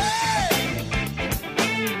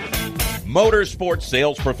 Motorsports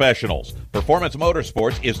Sales Professionals. Performance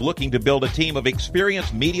Motorsports is looking to build a team of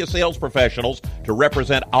experienced media sales professionals to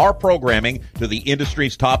represent our programming to the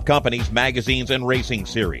industry's top companies, magazines, and racing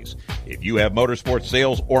series. If you have motorsports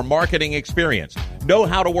sales or marketing experience, know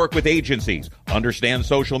how to work with agencies, understand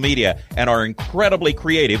social media, and are incredibly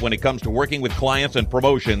creative when it comes to working with clients and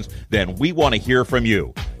promotions, then we want to hear from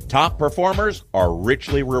you. Top performers are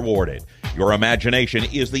richly rewarded. Your imagination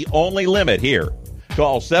is the only limit here.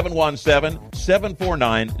 Call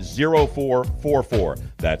 717-749-0444.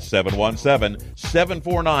 That's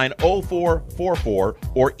 717-749-0444,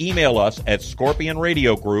 or email us at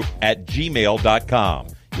scorpionradiogroup@gmail.com.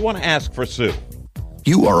 You want to ask for Sue.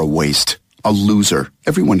 You are a waste. A loser.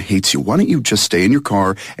 Everyone hates you. Why don't you just stay in your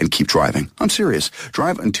car and keep driving? I'm serious.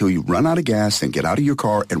 Drive until you run out of gas, then get out of your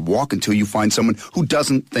car and walk until you find someone who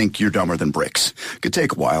doesn't think you're dumber than bricks. Could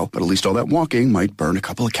take a while, but at least all that walking might burn a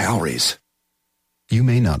couple of calories. You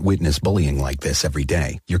may not witness bullying like this every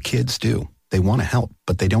day. Your kids do. They want to help,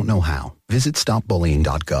 but they don't know how. Visit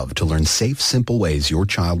stopbullying.gov to learn safe, simple ways your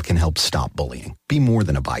child can help stop bullying. Be more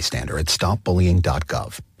than a bystander at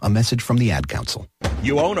stopbullying.gov. A message from the Ad Council.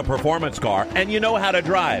 You own a performance car and you know how to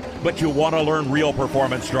drive, but you want to learn real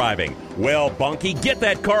performance driving. Well, Bunky, get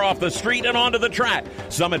that car off the street and onto the track.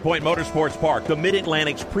 Summit Point Motorsports Park, the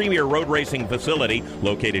Mid-Atlantic's premier road racing facility,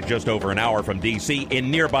 located just over an hour from D.C. in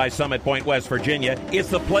nearby Summit Point, West Virginia, is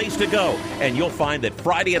the place to go. And you'll find that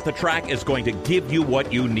Friday at the Track is going to give you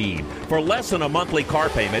what you need. For less than a monthly car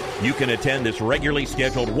payment, you can attend this regularly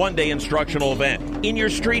scheduled one-day instructional event in your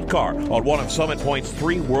street car on one of Summit Point's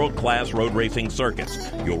 3 world-class road racing circuits.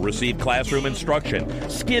 You'll receive classroom instruction,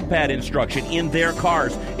 skid pad instruction in their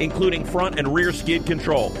cars, including front and rear skid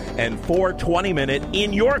control, and 4 20-minute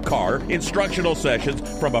in-your-car instructional sessions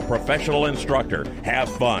from a professional instructor. Have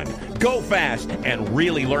fun, go fast, and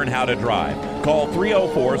really learn how to drive. Call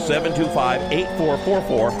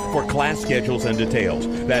 304-725-8444 for class schedules and details.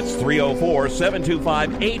 That's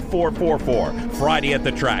 304-725-8444. Friday at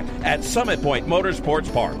the Track at Summit Point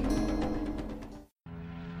Motorsports Park.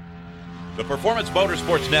 The Performance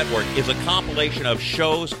Motorsports Network is a compilation of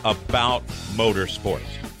shows about motorsports.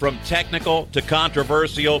 From technical to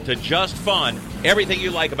controversial to just fun, everything you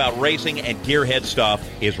like about racing and gearhead stuff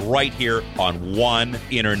is right here on one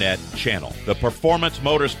internet channel. The Performance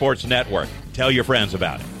Motorsports Network. Tell your friends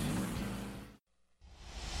about it.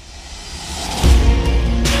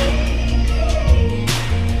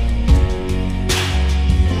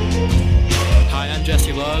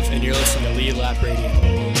 you're listening to Lead Lap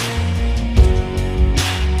Radio.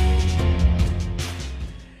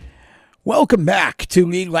 Welcome back to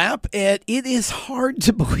Lead Lap, and it is hard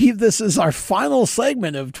to believe this is our final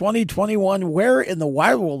segment of 2021. Where in the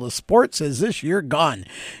wide world of sports has this year gone?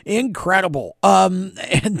 Incredible.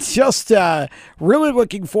 And just really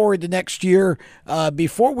looking forward to next year.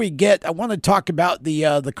 Before we get, I want to talk about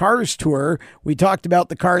the Cars Tour. We talked about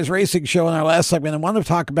the Cars Racing Show in our last segment. I want to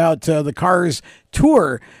talk about the Cars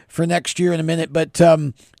Tour for next year in a minute, but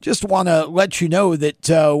just want to let you know that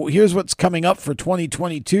here's what's coming up for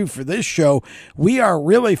 2022 for this show. We are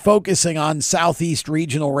really focusing on Southeast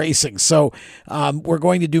regional racing, so we're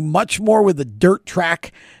going to do much more with the dirt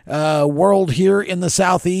track world here in the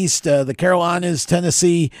Southeast, the Carolinas,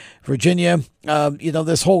 Tennessee, Virginia,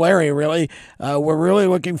 this whole area really. We're really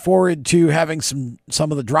looking forward to having some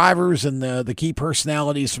of the drivers and the key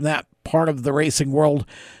personalities from that part of the racing world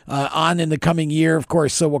on in the coming year, of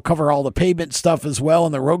course. So we'll cover all the pavement stuff as well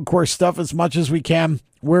and the road course stuff as much as we can.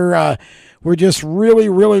 We're just really,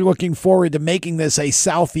 really looking forward to making this a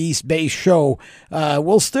Southeast-based show.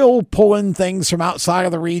 We'll still pull in things from outside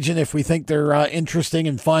of the region if we think they're interesting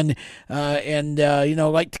and fun, and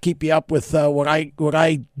like to keep you up with what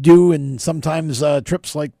I do. And sometimes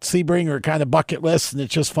trips like Sebring are kind of bucket lists, and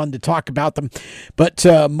it's just fun to talk about them. But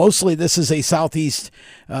mostly, this is a Southeast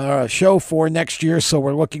show for next year, so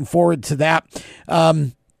we're looking forward to that.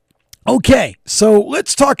 Okay, so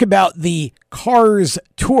let's talk about the Cars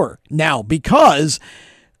Tour now, because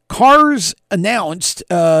Cars announced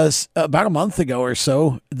about a month ago or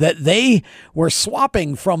so that they were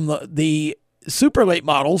swapping from the super late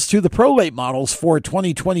models to the pro late models for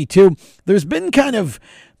 2022. There's been kind of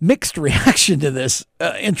mixed reaction to this,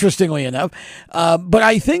 interestingly enough. But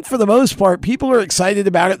I think for the most part, people are excited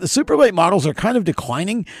about it. The super late models are kind of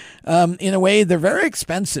declining in a way. They're very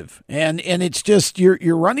expensive. And it's just,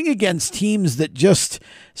 you're running against teams that just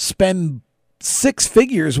spend six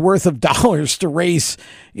figures worth of dollars to race,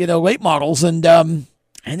 late models. And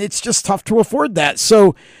it's just tough to afford that.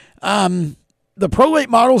 So, the Pro Late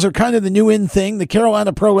models are kind of the new in thing. The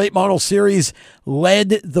Carolina Pro Late Model Series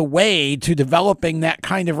led the way to developing that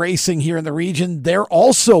kind of racing here in the region. They're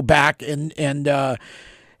also back and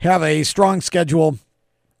have a strong schedule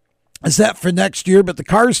set for next year. But the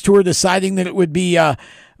Cars Tour deciding that it would be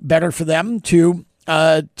better for them to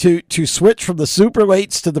switch from the Super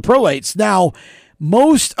Lates to the Pro Lates. Now,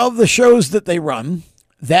 most of the shows that they run,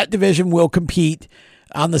 that division will compete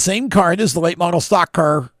on the same card as the late model stock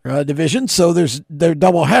car division, so they're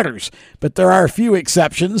double headers, but there are a few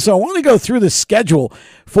exceptions. So I want to go through the schedule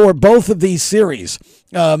for both of these series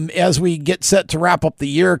as we get set to wrap up the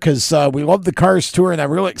year, because we love the Cars Tour, and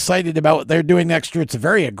I'm really excited about what they're doing next year. It's a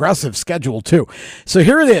very aggressive schedule, too. So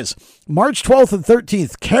here it is, March 12th and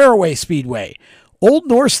 13th, Caraway Speedway, Old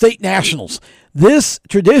North State Nationals. This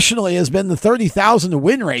traditionally has been the 30,000 to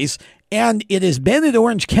win race, and it has been in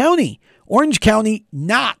Orange County. Orange County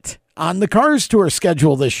not on the Cars Tour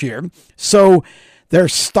schedule this year. So they're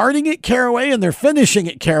starting at Caraway and they're finishing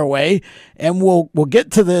at Caraway. And we'll get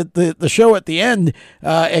to the show at the end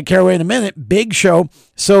at Caraway in a minute. Big show.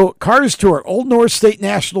 So Cars Tour, Old North State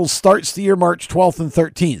Nationals starts the year March 12th and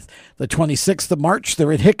 13th. The 26th of March,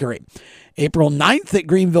 they're at Hickory. April 9th at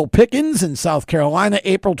Greenville Pickens in South Carolina.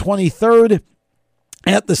 April 23rd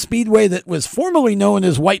at the Speedway that was formerly known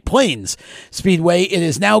as White Plains Speedway. It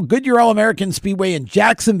is now Goodyear All-American Speedway in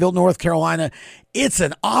Jacksonville, North Carolina. It's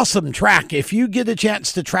an awesome track. If you get a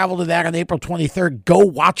chance to travel to that on April 23rd, go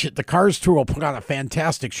watch it. The Cars Tour will put on a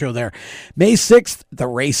fantastic show there. May 6th, the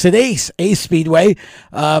race at Ace Speedway,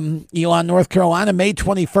 Elon, North Carolina. May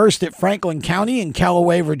 21st at Franklin County in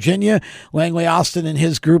Callaway, Virginia. Langley Austin and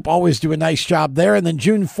his group always do a nice job there. And then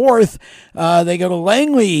June 4th, they go to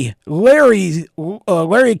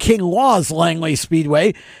Larry King Law's Langley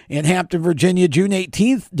Speedway in Hampton, Virginia. June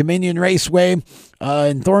 18th, Dominion Raceway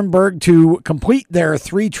in Thornburg to complete their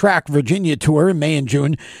three-track Virginia tour in May and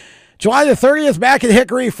June. July the 30th, back at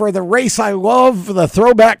Hickory for the race I love, the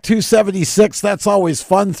Throwback 276. That's always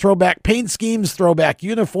fun. Throwback paint schemes, throwback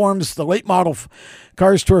uniforms. The late model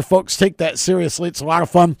Cars Tour folks take that seriously. It's a lot of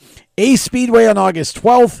fun. Ace Speedway on August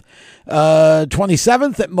 12th.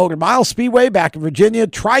 27th at Motor Mile Speedway back in Virginia.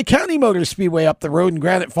 Tri-County Motor Speedway up the road in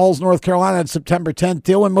Granite Falls, North Carolina on September 10th.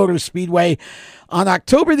 Dillon Motor Speedway on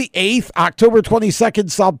October the 8th. October 22nd,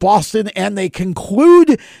 South Boston. And they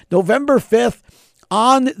conclude November 5th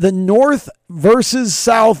on the North versus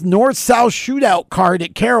South, North-South shootout card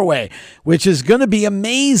at Caraway, which is going to be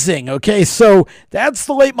amazing. Okay, so that's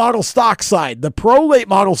the late model stock side. The pro late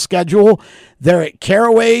model schedule, they're at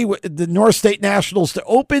Caraway, the North State Nationals to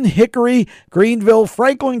open, Hickory, Greenville,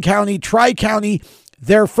 Franklin County, Tri-County,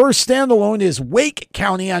 Their first standalone is Wake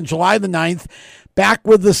County on July the 9th. Back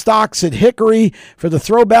with the stocks at Hickory for the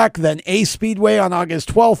throwback, then A Speedway on August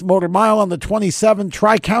 12th, Motor Mile on the 27th,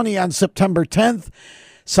 Tri-County on September 10th,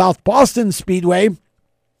 South Boston Speedway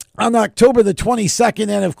on October the 22nd,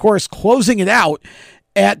 and of course closing it out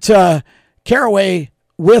at Caraway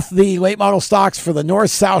with the late model stocks for the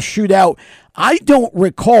North-South Shootout. I don't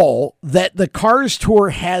recall that the Cars Tour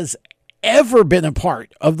has ever been a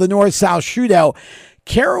part of the North-South Shootout.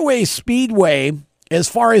 Caraway Speedway, as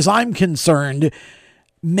far as I'm concerned,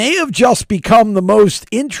 may have just become the most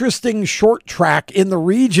interesting short track in the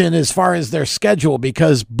region as far as their schedule,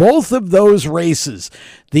 because both of those races,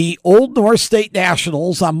 the Old North State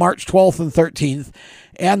Nationals on March 12th and 13th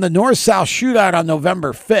and the North-South Shootout on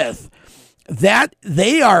November 5th, that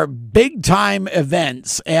they are big-time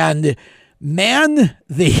events. And man,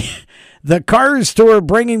 the Cars Tour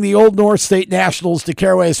bringing the Old North State Nationals to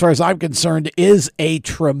Caraway, as far as I'm concerned, is a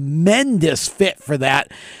tremendous fit for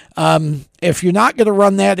that. If you're not going to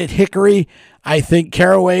run that at Hickory, I think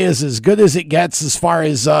Caraway is as good as it gets as far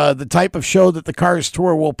as the type of show that the Cars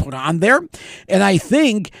Tour will put on there. And I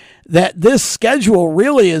think that this schedule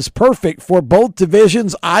really is perfect for both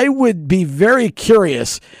divisions. I would be very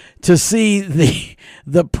curious to see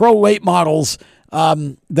the pro late models,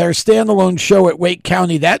 their standalone show at Wake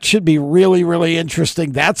County. That should be really, really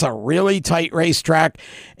interesting. That's a really tight racetrack,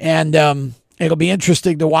 and it'll be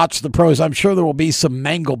interesting to watch the pros. I'm sure there will be some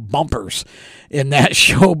mangled bumpers in that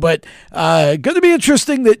show, but going to be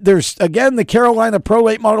interesting that there's, again, the Carolina Pro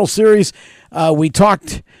Late Model Series. We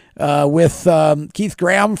talked with Keith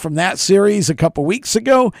Graham from that series a couple weeks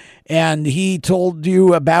ago, and he told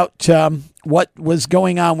you about what was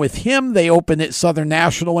going on with him. They opened at Southern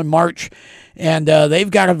National in March, and they've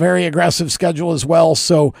got a very aggressive schedule as well.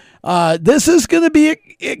 So this is going to be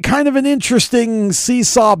a kind of an interesting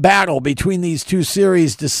seesaw battle between these two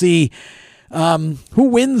series to see who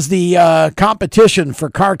wins the competition for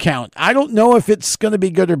car count. I don't know if it's going to be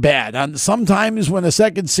good or bad. Sometimes when a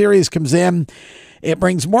second series comes in, it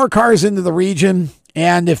brings more cars into the region,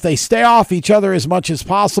 and if they stay off each other as much as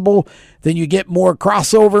possible, then you get more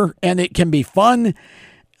crossover, and it can be fun.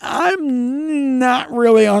 I'm not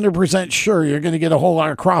really 100% sure you're going to get a whole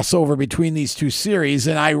lot of crossover between these two series,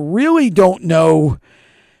 and I really don't know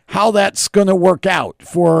how that's going to work out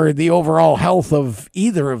for the overall health of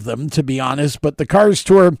either of them, to be honest. But the Cars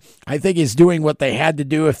Tour, I think, is doing what they had to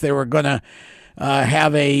do if they were going to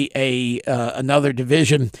have another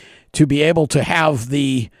division, to be able to have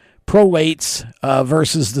the pro lates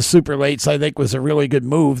versus the super lates. I think was a really good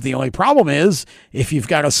move. The only problem is, if you've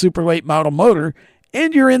got a super late model motor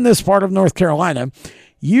and you're in this part of North Carolina,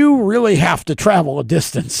 you really have to travel a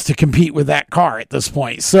distance to compete with that car at this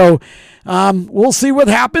point. So we'll see what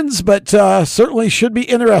happens, but certainly should be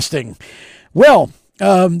interesting. Well,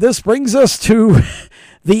 this brings us to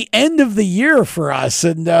the end of the year for us,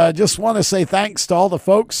 and just want to say thanks to all the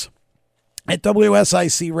folks at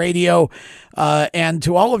WSIC Radio, and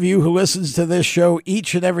to all of you who listens to this show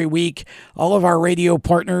each and every week, all of our radio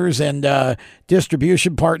partners and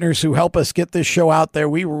distribution partners who help us get this show out there.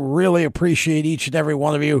 We really appreciate each and every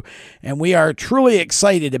one of you, and we are truly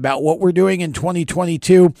excited about what we're doing in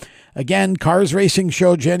 2022. Again, Cars Racing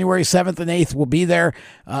Show, January 7th and 8th, will be there.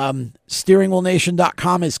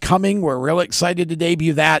 SteeringWheelNation.com is coming. We're real excited to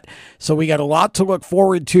debut that. So we got a lot to look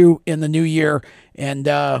forward to in the new year, and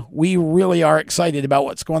we really are excited about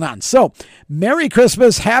what's going on. So, Merry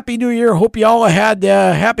Christmas, Happy New Year. Hope you all had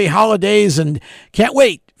happy holidays, and can't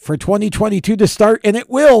wait for 2022 to start, and it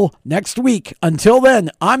will next week. Until then,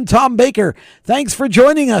 I'm Tom Baker. Thanks for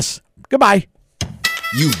joining us. Goodbye.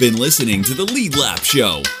 You've been listening to the Lead Lap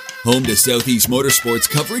Show, home to Southeast Motorsports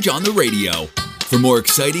coverage on the radio. For more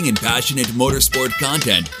exciting and passionate motorsport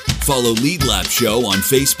content, follow Lead Lap Show on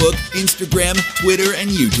Facebook, Instagram, Twitter, and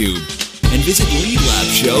YouTube, and visit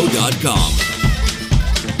leadlapshow.com.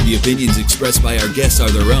 The opinions expressed by our guests are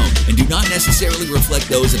their own and do not necessarily reflect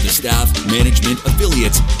those of the staff, management,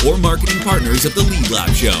 affiliates, or marketing partners of the Lead Lap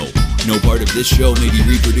Show. No part of this show may be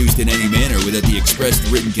reproduced in any manner without the expressed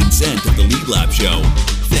written consent of the Lead Lap Show.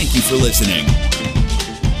 Thank you for listening.